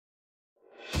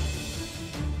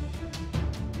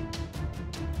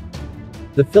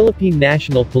The Philippine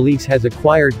National Police has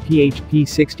acquired PHP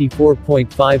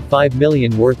 64.55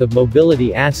 million worth of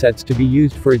mobility assets to be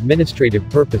used for administrative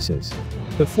purposes.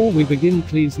 Before we begin,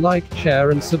 please like,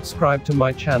 share and subscribe to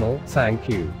my channel, thank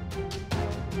you.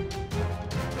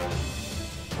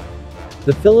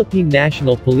 The Philippine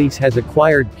National Police has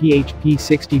acquired PHP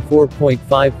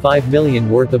 64.55 million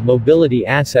worth of mobility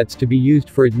assets to be used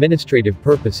for administrative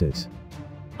purposes.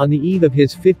 On the eve of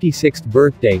his 56th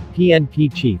birthday,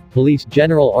 PNP Chief Police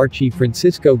General Archie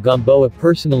Francisco Gamboa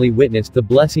personally witnessed the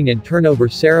blessing and turnover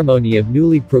ceremony of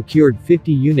newly procured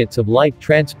 50 units of light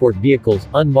transport vehicles,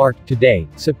 unmarked, today,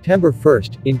 September 1,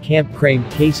 in Camp Crame,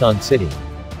 Quezon City.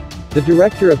 The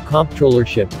Director of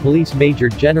Comptrollership, Police Major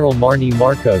General Marnie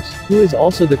Marcos, who is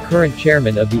also the current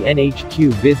chairman of the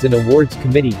NHQ Bids and Awards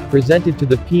Committee, presented to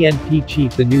the PNP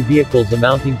chief the new vehicles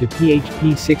amounting to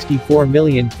PHP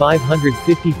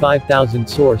 64,555,000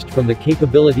 sourced from the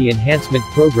Capability Enhancement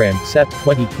Program CEP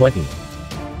 2020.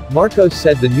 Marcos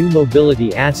said the new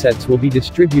mobility assets will be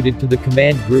distributed to the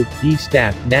Command Group D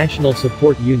Staff, National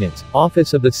Support Units,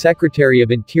 Office of the Secretary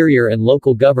of Interior and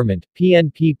Local Government,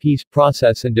 PNP Peace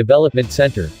Process and Development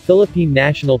Center, Philippine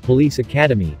National Police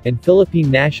Academy, and Philippine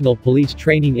National Police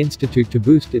Training Institute to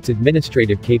boost its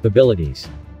administrative capabilities.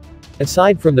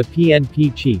 Aside from the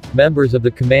PNP chief, members of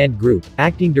the Command Group,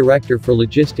 Acting Director for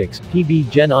Logistics, PB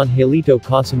Gen Angelito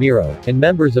Casimiro, and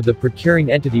members of the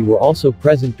procuring entity were also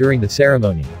present during the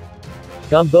ceremony.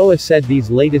 Gamboa said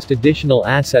these latest additional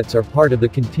assets are part of the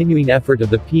continuing effort of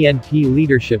the PNP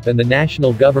leadership and the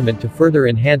national government to further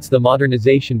enhance the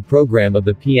modernization program of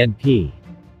the PNP.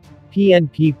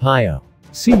 PNP PIO.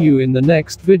 See you in the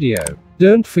next video.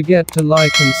 Don't forget to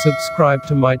like and subscribe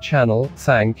to my channel,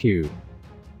 thank you.